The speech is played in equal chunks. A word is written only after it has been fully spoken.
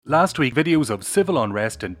Last week, videos of civil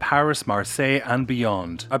unrest in Paris, Marseille and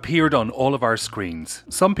beyond appeared on all of our screens.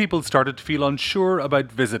 Some people started to feel unsure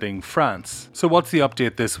about visiting France. So what's the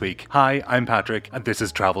update this week? Hi, I'm Patrick and this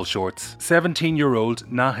is Travel Shorts.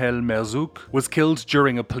 17-year-old Nahel Merzouk was killed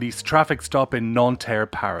during a police traffic stop in Nanterre,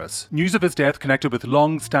 Paris. News of his death connected with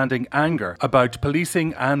long-standing anger about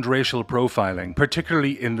policing and racial profiling,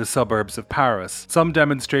 particularly in the suburbs of Paris. Some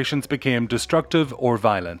demonstrations became destructive or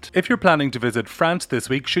violent. If you're planning to visit France this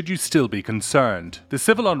week, should you still be concerned? The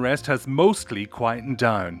civil unrest has mostly quietened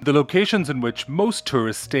down. The locations in which most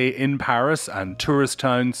tourists stay in Paris and tourist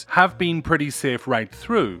towns have been pretty safe right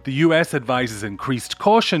through. The US advises increased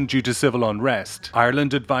caution due to civil unrest.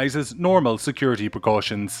 Ireland advises normal security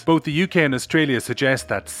precautions. Both the UK and Australia suggest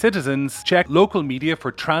that citizens check local media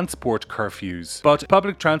for transport curfews. But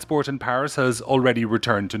public transport in Paris has already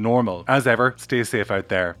returned to normal. As ever, stay safe out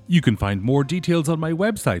there. You can find more details on my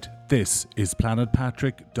website. This is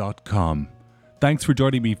planetpatrick.com. Thanks for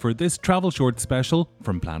joining me for this Travel Short special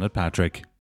from Planet Patrick.